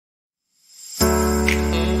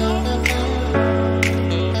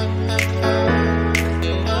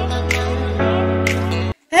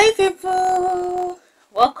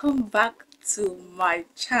welcome back to my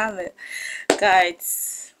channel,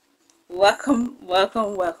 guys. Welcome.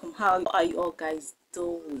 How are you all guys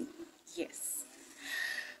doing? Yes,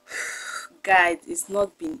 guys, it's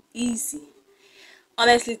not been easy.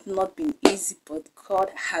 Honestly, it's not been easy, but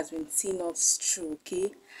God has been seeing us through.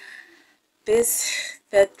 Okay, this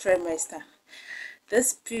third trimester,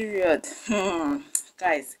 this period,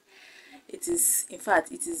 guys, it is, in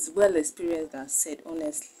fact, it is well experienced and said,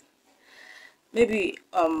 honestly. Maybe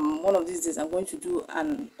one of these days I'm going to do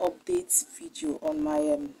an update video on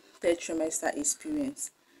my third trimester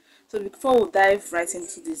experience. So before we dive right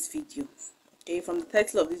into this video, okay, from the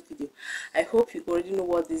title of this video, I hope you already know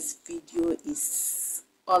what this video is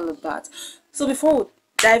all about. So before we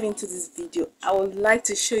dive into this video, I would like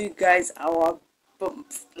to show you guys our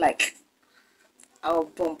bump, like our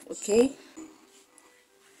bump. Okay,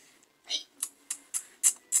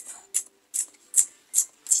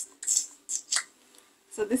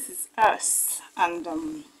 so this is us, and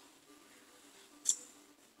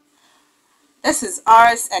this is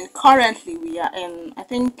ours, and currently we are in, I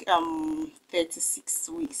think, 36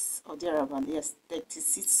 weeks or thereabout. Yes,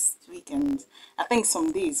 36 week and I think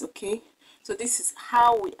some days. Okay, so this is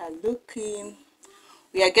how we are looking.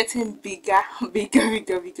 We are getting bigger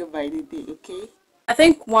bigger by the day. Okay, I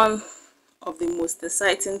think one of the most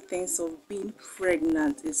exciting things of being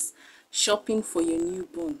pregnant is shopping for your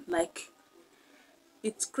newborn. Like,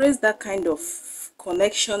 it creates that kind of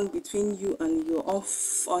connection between you and your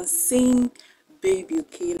unseen baby.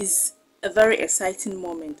 Okay, it's a very exciting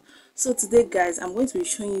moment. So today, guys, I'm going to be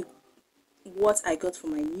showing you what I got for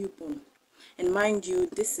my newborn. And mind you,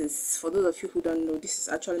 this is, for those of you who don't know, this is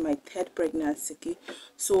actually my third pregnancy. Okay,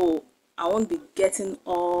 so I won't be getting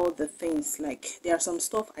all the things. Like, there are some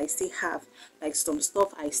stuff I still have, like some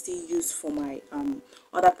stuff I still use for my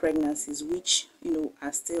other pregnancies, which, you know,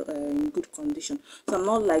 are still in good condition. So I'm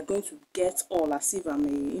not like going to get all as if I'm a,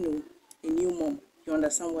 you know, a new mom. You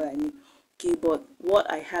understand what I mean? Okay, but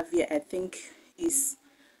what I have here, I think, is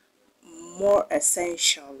more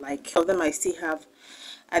essential. Like, of them I still have.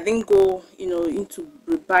 I didn't go, you know, into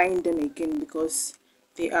rebuying them again because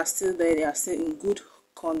they are still there. They are still in good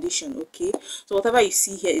condition. Okay, so whatever you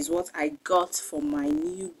see here is what I got for my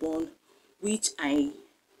newborn, which I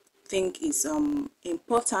think is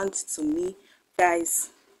important to me. Guys,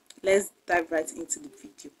 let's dive right into the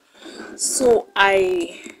video. So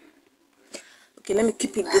okay, let me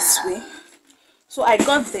keep it this way. So I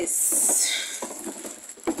got this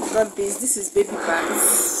is baby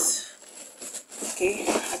bags. Okay,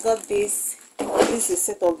 I got this is a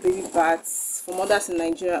set of baby bags for mothers in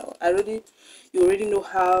Nigeria. You already know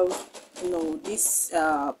how, you know, these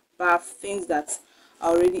bath things that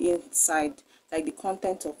are already inside, like the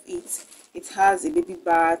content of it. It has a baby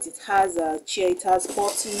bath, it has a chair, it has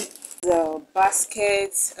potty, a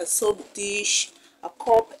basket, a soap dish, a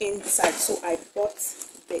cup inside. So I bought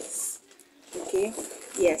this. Okay,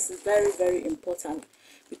 yes, it's very important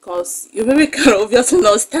because your baby can obviously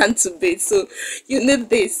not stand to bathe, so you need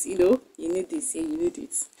this, you know, you need this. Yeah, you need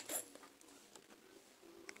it.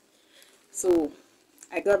 So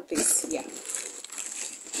I got this. Yeah,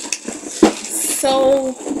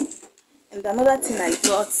 so, and another thing I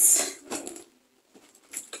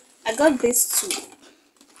got this too.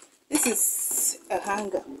 This is a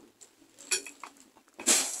hanger.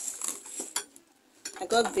 I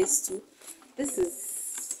got this too. This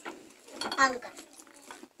is hanger.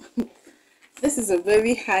 This is a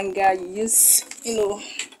baby hanger you use, you know,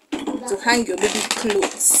 to hang your baby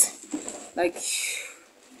clothes. Like,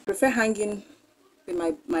 prefer hanging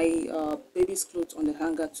my baby's clothes on the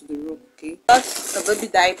hanger to the rope. Okay, that's a baby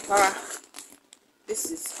diaper.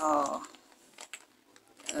 This is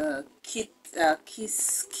kids.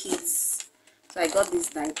 So I got this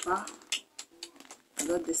diaper.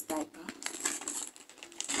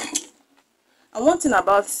 And one thing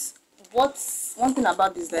about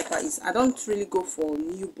this diaper is I don't really go for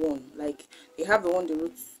newborn. Like, they have the one they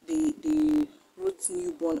wrote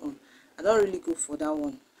newborn on. I don't really go for that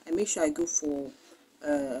one. I make sure I go for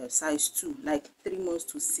size 2, like 3 months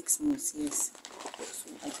to 6 months. Yes, so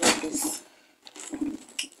I got this.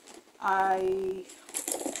 I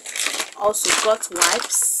also got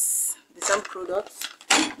wipes, the same product.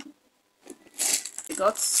 I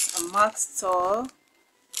got a mouth towel.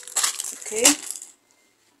 Okay,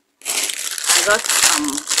 I got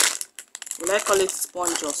will I call it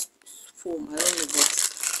sponge or foam, I don't know, but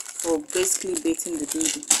for basically bathing the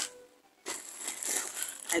baby.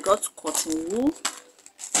 I got cotton wool.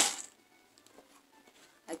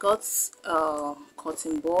 I got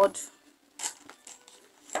cotton board.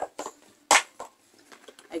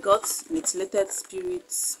 I got methylated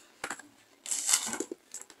spirits.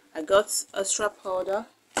 I got extra powder.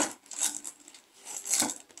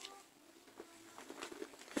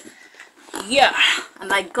 Yeah,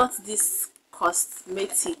 and I got this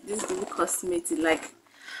cosmetic, this blue cosmetic. Like,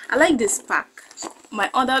 I like this pack. My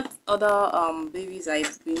other babies,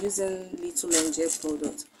 I've been using Little Angel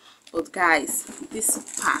products, but guys, this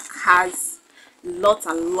pack has lots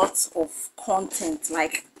and lots of content.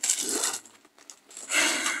 Like,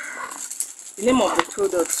 the name of the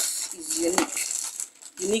product is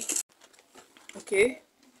unique. Okay,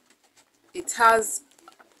 it has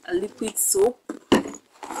a liquid soap,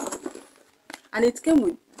 and it came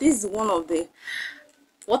with this. Is one of the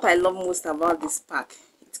what I love most about this pack.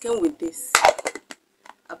 It came with this,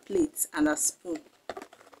 a plate and a spoon.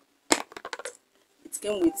 It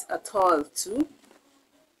came with a towel too.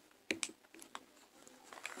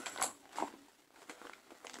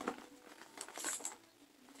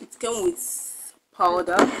 It came with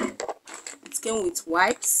powder. It came with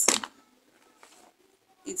wipes.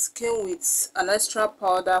 It came with an extra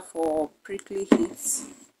powder for prickly heat.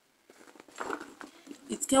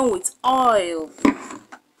 It came with oil.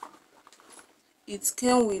 It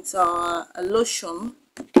came with a lotion.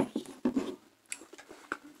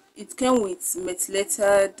 It came with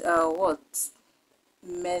methylated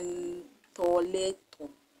mentholator.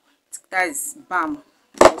 That is balm,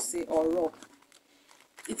 I'll say, or rub.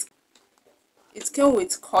 It came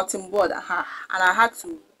with cotton bud, and I had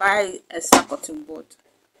to buy extra cotton bud.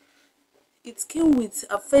 It came with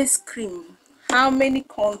a face cream. How many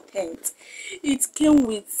content? It came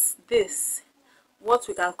with this, what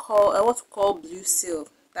we call blue seal.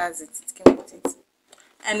 That's it. It came with it,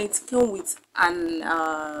 and it came with an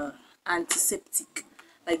antiseptic.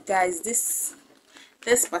 Like, guys, this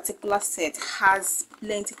particular set has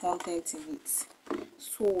plenty content in it,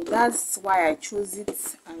 so that's why I chose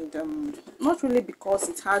it. And not really because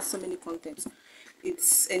it has so many contents.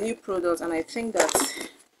 It's a new product, and I think that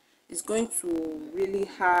it's going to really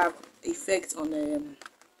have effect on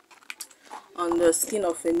the skin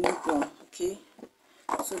of a newborn. Okay,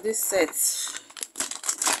 so this set,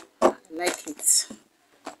 I like it.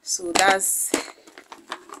 So that's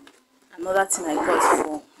another thing I got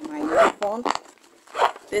for my newborn.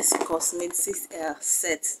 This cosmetic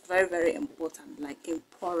set, very, very important, like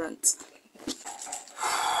important.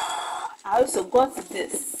 I also got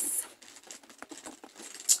this.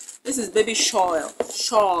 This is baby shawl.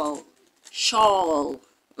 So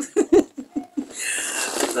this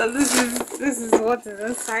is what is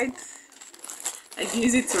inside. I can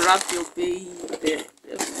use it to wrap your baby.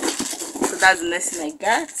 So that's the next thing I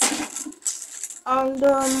got. And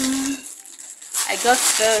I got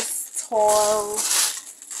this towel.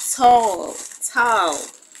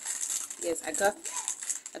 Yes, I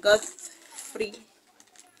got 3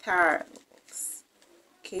 towels.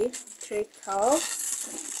 Okay, 3 towels.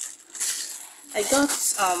 I got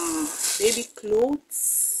baby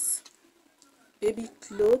clothes.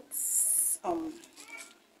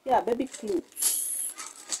 Yeah, baby clothes.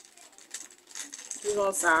 These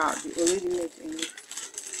ones are the original in it.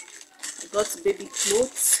 I got baby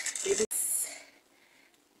clothes.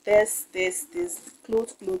 This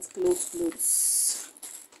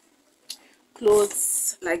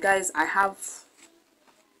clothes. Like, guys, I have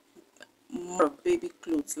more of baby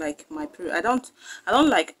clothes. Like, my period, I don't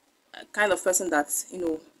like a kind of person that,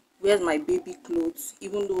 wears my baby clothes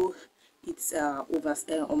even though it's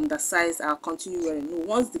undersized. I'll continue wearing. No,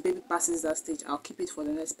 once the baby passes that stage, I'll keep it for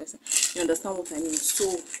the next person. You understand what I mean?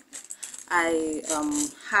 So I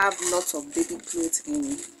have lots of baby clothes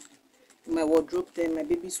in my wardrobe, then my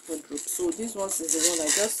baby's wardrobe. So this one is the one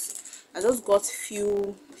I just got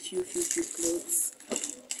few clothes,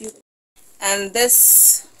 and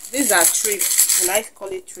these are thrift. Will I call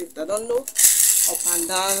it thrift? I don't know. Up and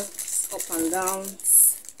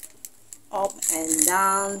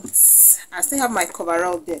down. I still have my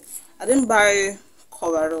coverall there. I didn't buy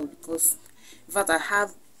coverall because, in fact, I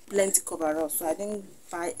have plenty coverall, so I didn't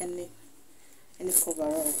buy any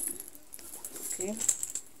coverall. Okay.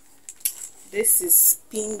 This is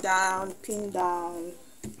pin down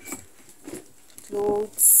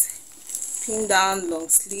clothes, pin down long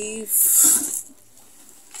sleeve,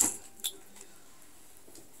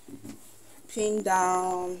 pin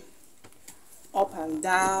down up and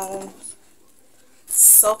down,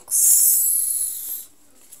 socks,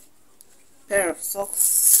 pair of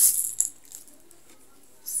socks,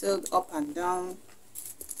 sewed up and down,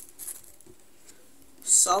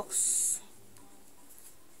 socks,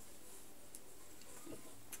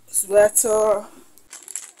 sweater,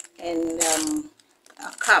 and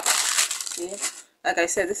a cap. Okay, like I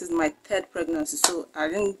said, this is my 3rd pregnancy, so I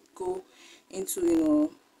didn't go into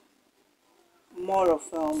more of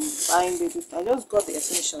buying baby. I just got the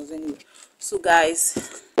essentials anyway. So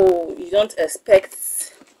guys, oh, you don't expect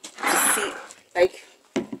to see, like,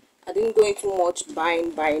 I didn't go into much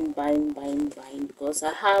buying because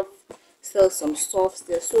I have still some stuff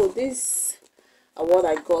there. So this are what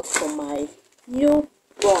I got for my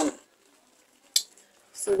newborn.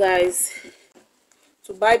 So guys,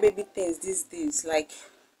 to buy baby things these days, like,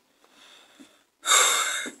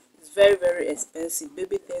 it's very expensive.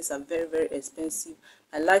 Baby things are very expensive.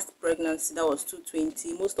 My last pregnancy, that was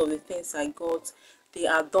 220. Most of the things I got, they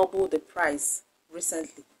are double the price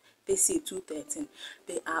recently. They say 213.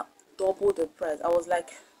 They are double the price. I was like,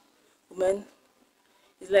 woman,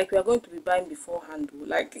 it's like we are going to be buying beforehand.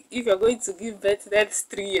 Like, if you're going to give birth next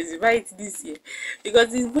 3 years, you buy it this year.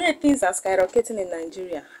 Because the way things are skyrocketing in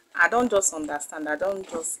Nigeria, I don't just understand. I don't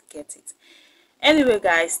just get it. Anyway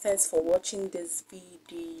guys, thanks for watching this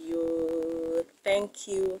video. Thank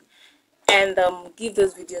you. And give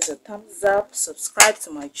those videos a thumbs up, subscribe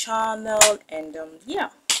to my channel, and yeah,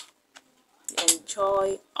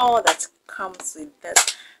 enjoy all that comes with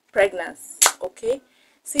that pregnancy. Okay,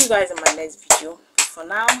 see you guys in my next video. For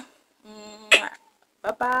now,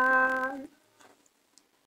 bye bye.